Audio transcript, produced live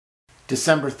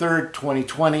December 3rd,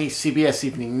 2020, CBS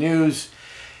Evening News.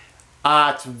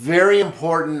 It's very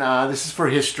important. This is for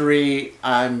history.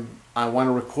 I want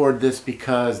to record this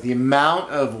because the amount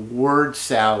of word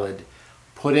salad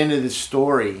put into this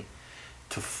story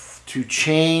to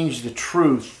change the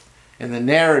truth and the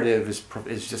narrative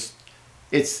is just,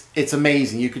 it's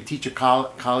amazing. You could teach a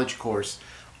college course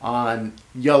on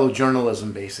yellow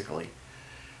journalism, basically,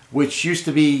 which used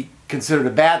to be considered a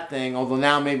bad thing, although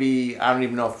now maybe, I don't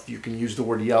even know if you can use the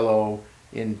word yellow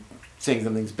in saying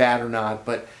something's bad or not,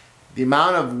 but the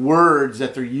amount of words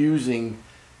that they're using,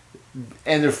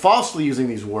 and they're falsely using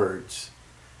these words,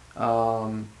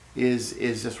 is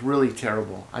just really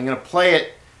terrible. I'm going to play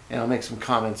it, and I'll make some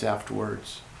comments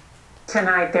afterwards.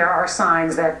 Tonight, there are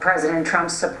signs that President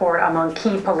Trump's support among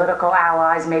key political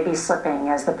allies may be slipping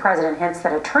as the president hints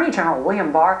that Attorney General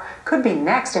William Barr could be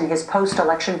next in his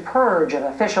post-election purge of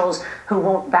officials who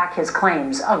won't back his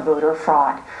claims of voter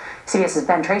fraud. CBS's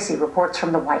Ben Tracy reports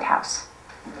from the White House.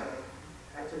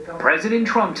 President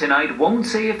Trump tonight won't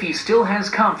say if he still has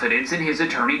confidence in his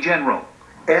Attorney General.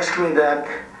 Ask me that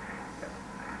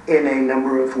in a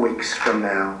number of weeks from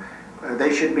now.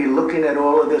 They should be looking at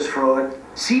all of this fraud.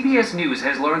 CBS News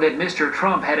has learned that Mr.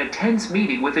 Trump had a tense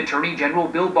meeting with Attorney General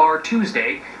Bill Barr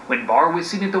Tuesday when Barr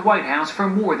was seen at the White House for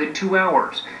more than 2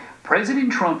 hours. President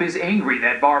Trump is angry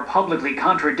that Barr publicly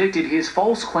contradicted his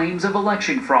false claims of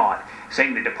election fraud,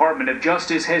 saying the Department of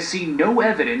Justice has seen no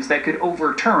evidence that could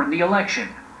overturn the election.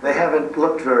 They haven't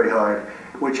looked very hard,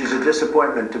 which is a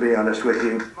disappointment, to be honest with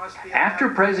you. After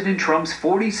President Trump's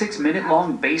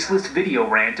 46-minute-long baseless video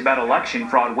rant about election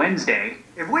fraud Wednesday,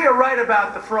 if we are right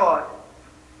about the fraud,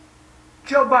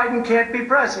 Joe Biden can't be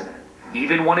president.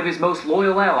 Even one of his most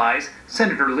loyal allies,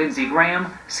 Senator Lindsey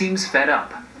Graham, seems fed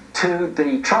up. To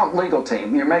the Trump legal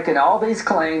team, you're making all these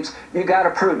claims, you got to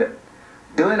prove it.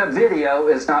 Doing a video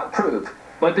is not proof.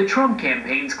 But the Trump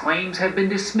campaign's claims have been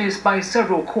dismissed by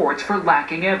several courts for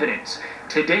lacking evidence.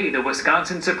 Today, the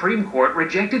Wisconsin Supreme Court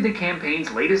rejected the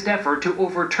campaign's latest effort to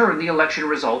overturn the election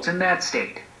results in that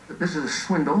state. This is a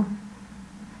swindle.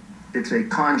 It's a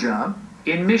con job.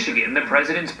 In Michigan, the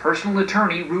president's personal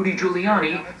attorney, Rudy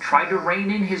Giuliani, tried to rein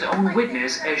in his own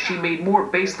witness as she made more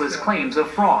baseless claims of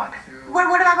fraud.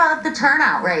 What about the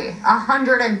turnout rate?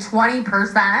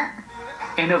 120%?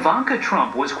 And Ivanka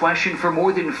Trump was questioned for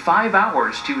more than 5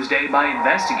 hours Tuesday by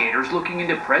investigators looking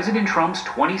into President Trump's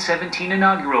 2017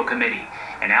 inaugural committee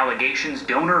and allegations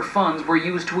donor funds were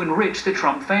used to enrich the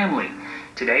Trump family.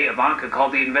 Today, Ivanka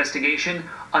called the investigation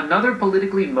another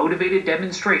politically motivated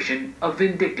demonstration of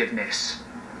vindictiveness.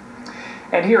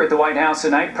 And here at the White House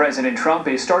tonight, President Trump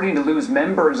is starting to lose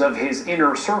members of his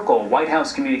inner circle. White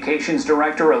House Communications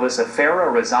Director Alyssa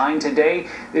Farah resigned today.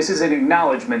 This is an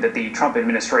acknowledgement that the Trump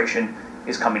administration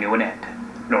is coming to an end.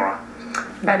 Nora.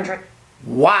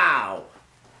 Wow.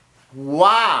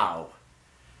 Wow.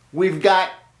 We've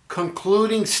got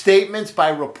concluding statements by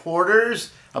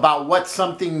reporters about what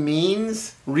something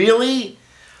means. Really?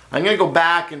 I'm going to go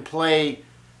back and play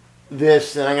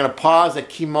this, and I'm going to pause at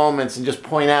key moments and just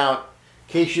point out,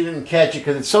 in case you didn't catch it,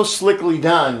 because it's so slickly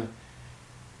done.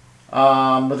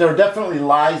 But there are definitely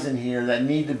lies in here that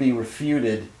need to be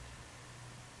refuted.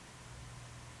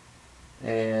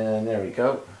 And there we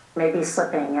go. Maybe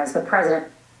slipping as the president.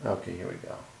 Okay, here we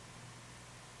go.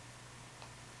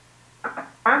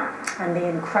 And the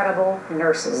incredible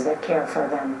nurses that care for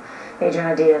them.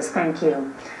 Agent Diaz, thank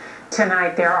you.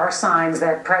 Tonight, there are signs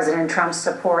that President Trump's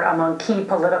support among key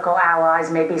political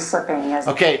allies may be slipping.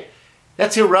 Okay,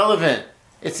 that's irrelevant.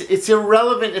 It's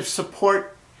irrelevant if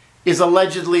support is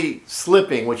allegedly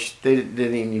slipping, which they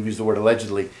didn't even use the word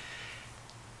allegedly.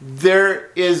 There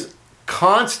is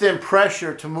constant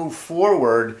pressure to move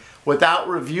forward without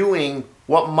reviewing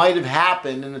what might have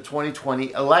happened in the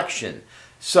 2020 election.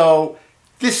 So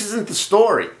this isn't the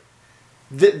story.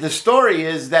 The story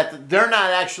is that they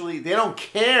don't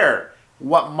care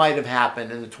what might have happened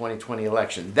in the 2020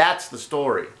 election. That's the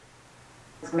story.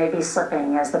 May be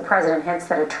slipping as the president hints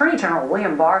that Attorney General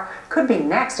William Barr could be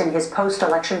next in his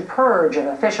post-election purge of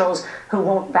officials who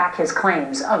won't back his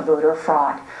claims of voter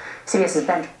fraud. CBS's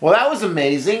Ben. Well, that was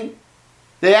amazing.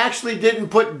 They actually didn't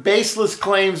put baseless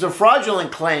claims or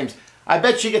fraudulent claims. I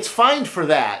bet she gets fined for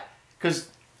that, because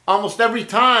almost every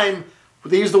time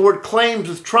they use the word claims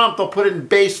with Trump, they'll put it in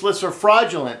baseless or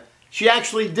fraudulent. She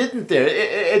actually didn't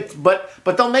there. But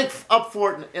they'll make up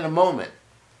for it in a moment.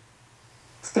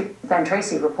 Ben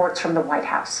Tracy reports from the White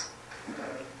House.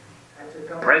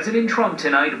 President Trump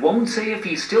tonight won't say if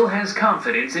he still has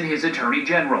confidence in his Attorney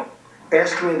General.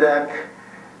 Ask me that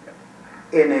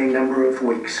in a number of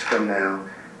weeks from now.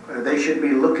 They should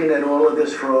be looking at all of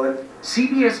this fraud.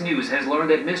 CBS News has learned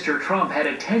that Mr. Trump had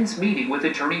a tense meeting with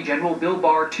Attorney General Bill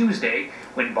Barr Tuesday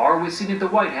when Barr was seen at the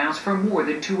White House for more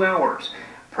than 2 hours.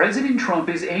 President Trump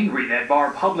is angry that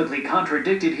Barr publicly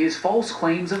contradicted his false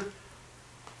claims of...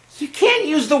 You can't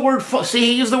use the word... See,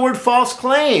 he used the word false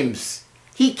claims.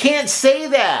 He can't say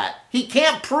that. He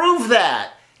can't prove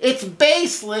that. It's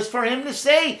baseless for him to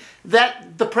say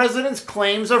that the president's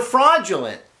claims are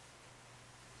fraudulent.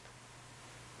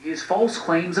 His false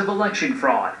claims of election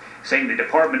fraud, saying the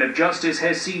Department of Justice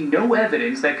has seen no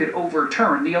evidence that could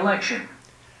overturn the election.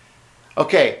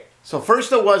 Okay, so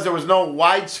first there was no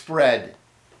widespread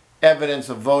evidence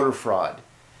of voter fraud.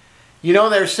 You know,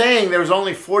 they're saying there was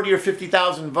only 40 or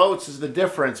 50,000 votes is the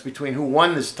difference between who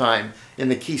won this time in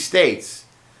the key states.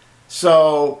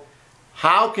 So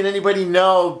how can anybody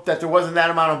know that there wasn't that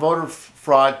amount of voter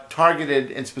fraud targeted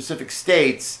in specific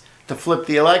states to flip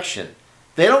the election?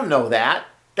 They don't know that.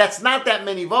 That's not that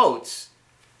many votes.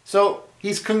 So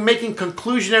he's making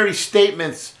conclusionary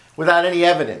statements without any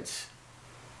evidence.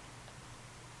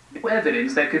 No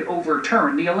evidence that could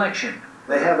overturn the election.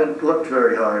 They haven't looked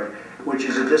very hard, which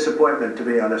is a disappointment, to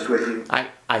be honest with you.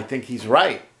 I think he's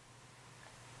right.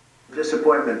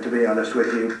 Disappointment, to be honest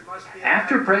with you.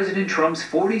 After President Trump's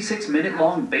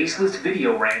 46-minute-long baseless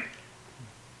video rant.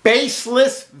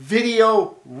 Baseless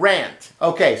video rant.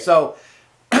 Okay, so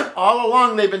all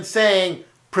along they've been saying,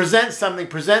 present something,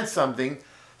 present something.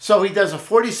 So he does a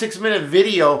 46-minute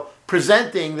video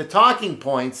presenting the talking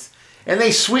points, and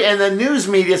the news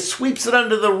media sweeps it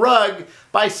under the rug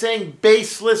by saying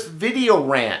baseless video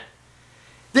rant.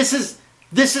 This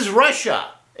is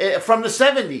Russia from the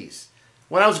 70s.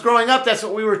 When I was growing up, that's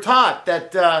what we were taught,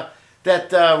 that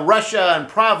Russia and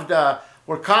Pravda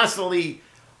were constantly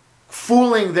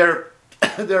fooling their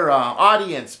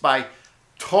audience by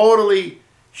totally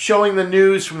showing the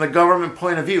news from the government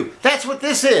point of view. That's what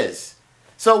this is.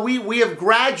 So we have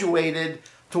graduated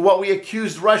to what we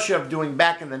accused Russia of doing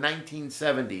back in the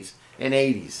 1970s and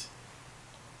 80s.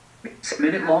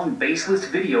 6-minute-long baseless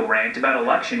video rant about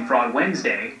election fraud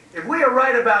Wednesday. If we are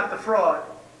right about the fraud,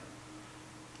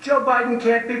 Joe Biden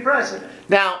can't be president.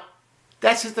 Now,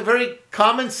 that's just a very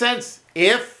common sense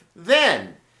if,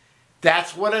 then.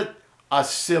 That's what a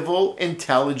civil,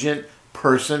 intelligent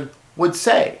person would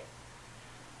say.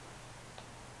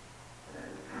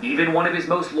 Even one of his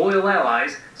most loyal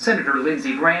allies, Senator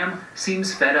Lindsey Graham,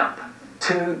 seems fed up.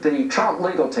 To the Trump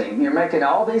legal team, you're making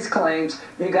all these claims,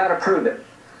 you got to prove it.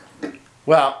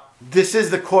 Well, this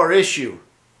is the core issue.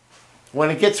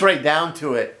 When it gets right down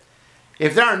to it,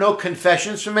 if there are no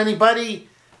confessions from anybody,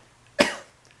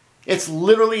 it's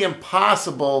literally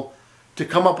impossible to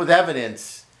come up with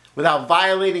evidence without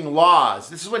violating laws.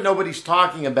 This is what nobody's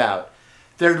talking about.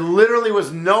 There literally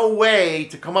was no way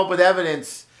to come up with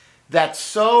evidence that's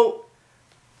so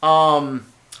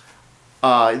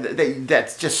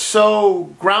that's just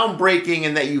so groundbreaking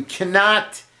and that you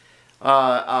cannot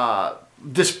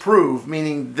disprove,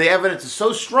 meaning the evidence is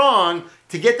so strong.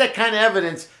 To get that kind of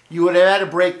evidence, you would have had to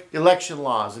break election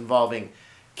laws involving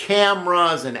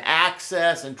cameras and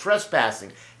access and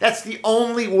trespassing. That's the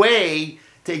only way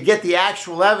to get the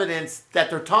actual evidence that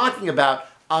they're talking about,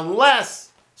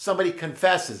 unless somebody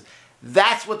confesses.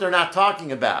 That's what they're not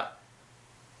talking about.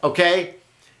 Okay?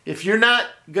 If you're not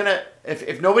gonna,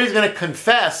 if nobody's gonna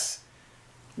confess,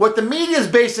 what the media is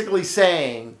basically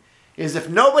saying is if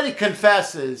nobody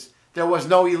confesses, there was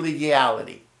no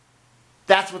illegality.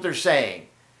 That's what they're saying.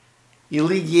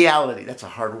 Illegality. That's a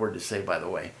hard word to say, by the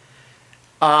way.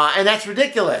 And that's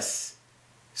ridiculous.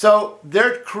 So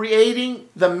they're creating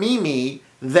the meme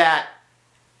that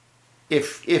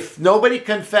if nobody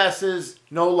confesses,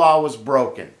 no law was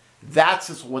broken.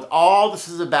 That's what all this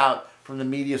is about from the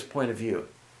media's point of view.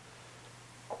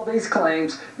 All these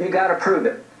claims, you got to prove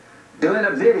it. Doing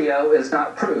a video is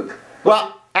not proof.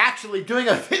 Well, actually doing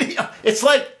a video, it's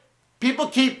like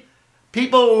people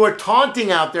who are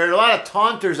taunting out there, a lot of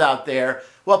taunters out there,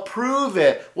 well, prove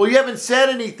it. Well, you haven't said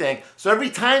anything. So every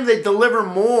time they deliver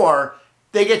more,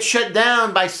 they get shut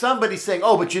down by somebody saying,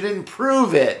 oh, but you didn't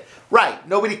prove it. Right,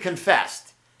 nobody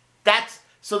confessed.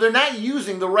 So they're not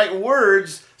using the right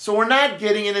words, so we're not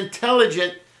getting an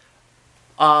intelligent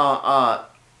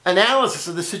analysis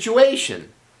of the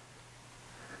situation.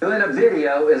 Doing a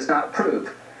video is not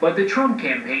proof. But the Trump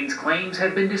campaign's claims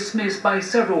have been dismissed by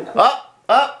several courts.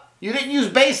 You didn't use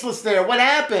baseless there. What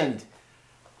happened?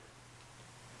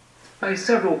 By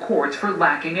several courts for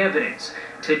lacking evidence.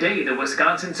 Today, the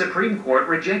Wisconsin Supreme Court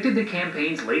rejected the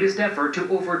campaign's latest effort to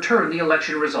overturn the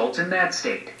election results in that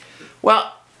state.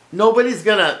 Well, nobody's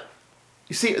gonna...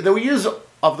 You see, the use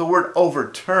of the word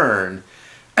overturn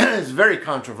is very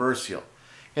controversial.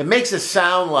 It makes it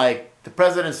sound like the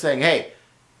president's saying, hey,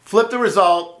 flip the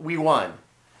result, we won.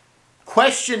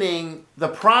 Questioning the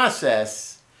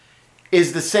process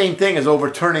is the same thing as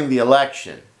overturning the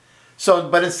election. So,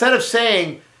 but instead of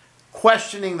saying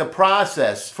questioning the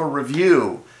process for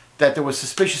review, that there was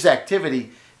suspicious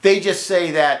activity, they just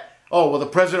say that, oh, well, the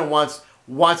president wants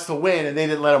to win, and they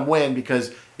didn't let him win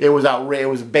because it was outrageous, it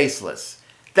was baseless.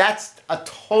 That's a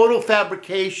total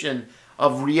fabrication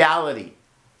of reality,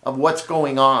 of what's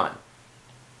going on.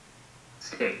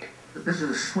 State. This is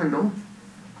a swindle.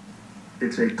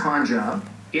 It's a con job.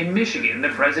 In Michigan, the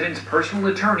president's personal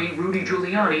attorney, Rudy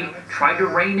Giuliani, tried to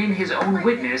rein in his own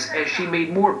witness as she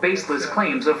made more baseless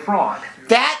claims of fraud.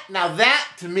 Now that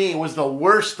to me was the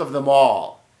worst of them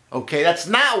all. Okay, that's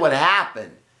not what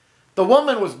happened. The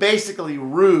woman was basically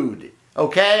rude.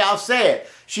 Okay, I'll say it.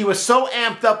 She was so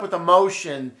amped up with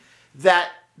emotion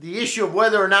that the issue of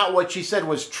whether or not what she said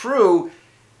was true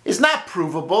is not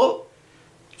provable.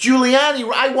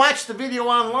 Giuliani, I watched the video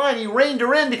online, he reined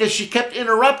her in because she kept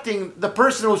interrupting the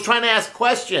person who was trying to ask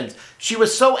questions. She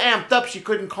was so amped up she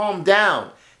couldn't calm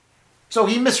down. So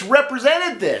he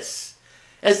misrepresented this.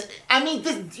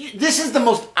 This is the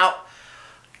most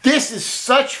this is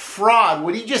such fraud.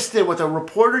 What he just did, what the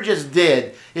reporter just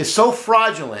did, is so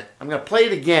fraudulent. I'm going to play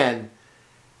it again.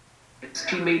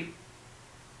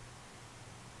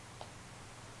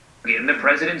 Again, the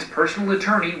president's personal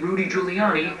attorney, Rudy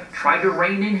Giuliani, tried to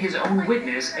rein in his own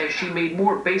witness as she made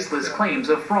more baseless claims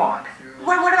of fraud.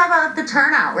 What about the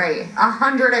turnout rate?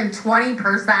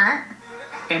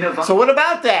 120%? So what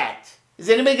about that? Is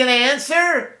anybody going to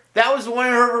answer? That was one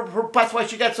of her, that's why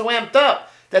she got so amped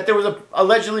up, that there was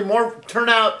allegedly more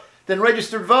turnout than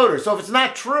registered voters. So if it's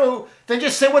not true, then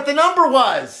just say what the number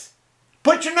was.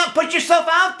 Put yourself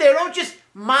out there. Don't just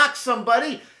mock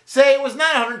somebody. Say it was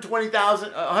not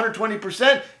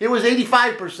 120%, it was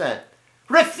 85%.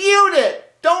 Refute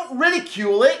it. Don't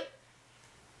ridicule it.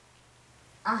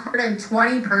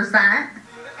 120%?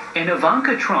 And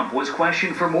Ivanka Trump was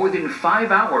questioned for more than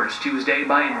 5 hours Tuesday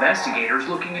by investigators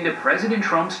looking into President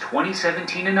Trump's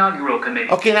 2017 inaugural committee.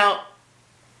 Okay, now,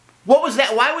 what was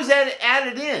that? Why was that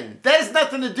added in? That has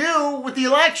nothing to do with the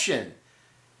election.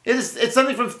 It's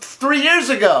something from 3 years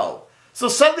ago. So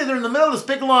suddenly they're in the middle of this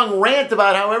big long rant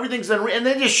about how everything's and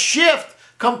they just shift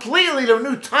completely to a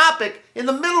new topic in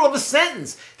the middle of a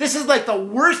sentence. This is like the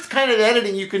worst kind of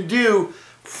editing you can do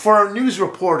for a news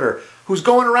reporter who's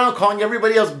going around calling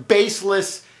everybody else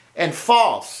baseless and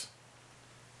false.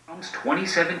 Trump's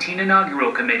 2017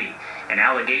 inaugural committee and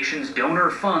allegations donor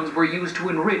funds were used to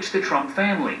enrich the Trump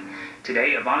family.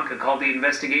 Today, Ivanka called the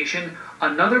investigation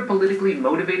another politically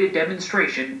motivated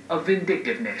demonstration of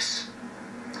vindictiveness.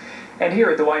 And here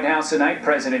at the White House tonight,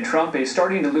 President Trump is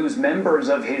starting to lose members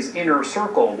of his inner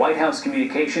circle. White House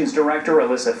Communications Director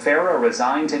Alyssa Farah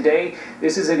resigned today.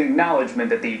 This is an acknowledgement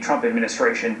that the Trump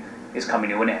administration is coming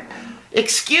to an end.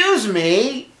 Excuse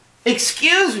me?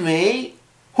 Excuse me?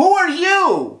 Who are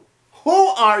you? Who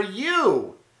are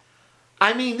you?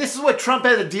 I mean, this is what Trump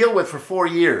had to deal with for 4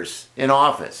 years in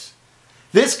office.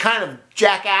 This kind of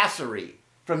jackassery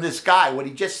from this guy, what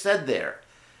he just said there.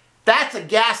 That's a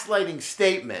gaslighting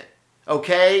statement.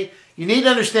 Okay? You need to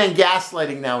understand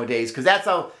gaslighting nowadays, because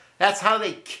that's how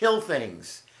they kill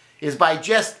things, is by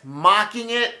just mocking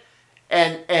it,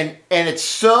 and it's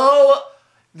so,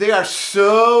 they are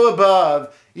so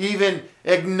above even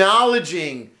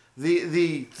acknowledging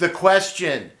the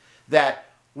question that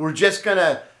we're just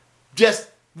gonna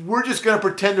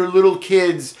pretend they're little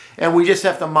kids and we just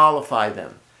have to mollify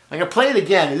them. I'm gonna play it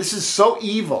again. This is so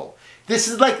evil. This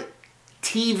is like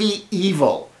TV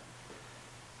evil.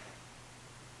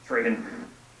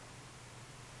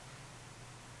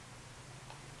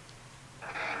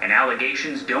 And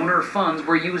allegations donor funds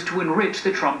were used to enrich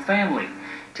the Trump family.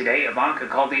 Today, Ivanka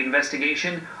called the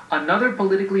investigation another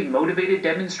politically motivated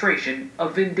demonstration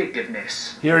of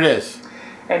vindictiveness. Here it is.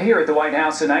 And here at the White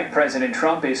House tonight, President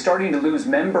Trump is starting to lose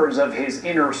members of his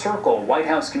inner circle. White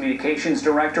House Communications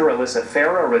Director Alyssa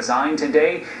Farah resigned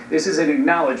today. This is an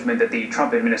acknowledgement that the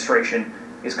Trump administration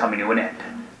is coming to an end.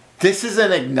 This is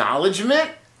an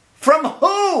acknowledgement? From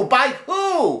who? By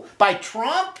who? By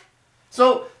Trump?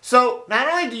 So not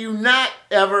only do you not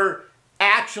ever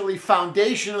actually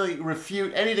foundationally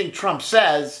refute anything Trump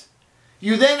says,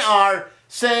 you then are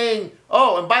saying,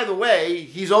 oh, and by the way,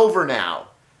 he's over now.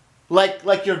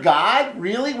 Like you're God?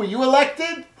 Really? Were you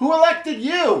elected? Who elected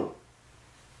you?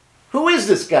 Who is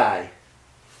this guy?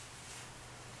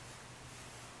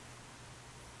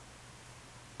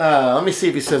 Let me see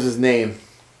if he says his name.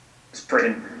 This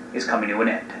prison is coming to an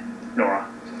end. Nora.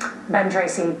 Ben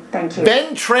Tracy, thank you.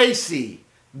 Ben Tracy.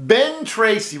 Ben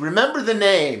Tracy, remember the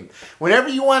name. Whenever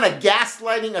you want a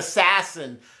gaslighting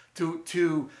assassin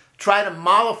to try to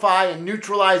mollify and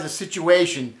neutralize a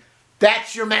situation,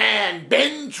 that's your man,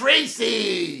 Ben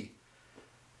Tracy.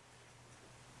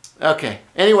 Okay.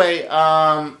 Anyway,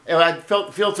 I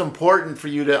feel it's important for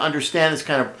you to understand this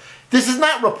kind of. This is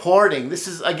not reporting. This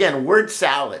is, again, word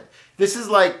salad. This is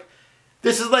like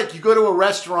you go to a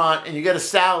restaurant and you get a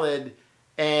salad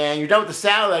and you're done with the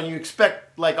salad and you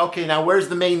expect, like, okay, now where's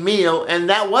the main meal? And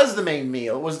that was the main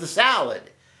meal. It was the salad.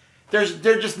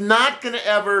 They're just not going to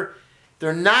ever.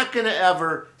 They're not going to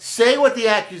ever say what the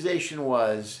accusation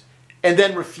was and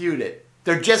then refute it.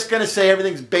 They're just going to say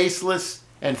everything's baseless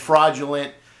and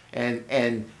fraudulent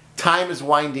and time is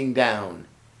winding down.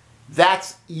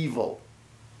 That's evil.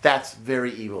 That's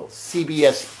very evil.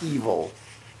 CBS evil.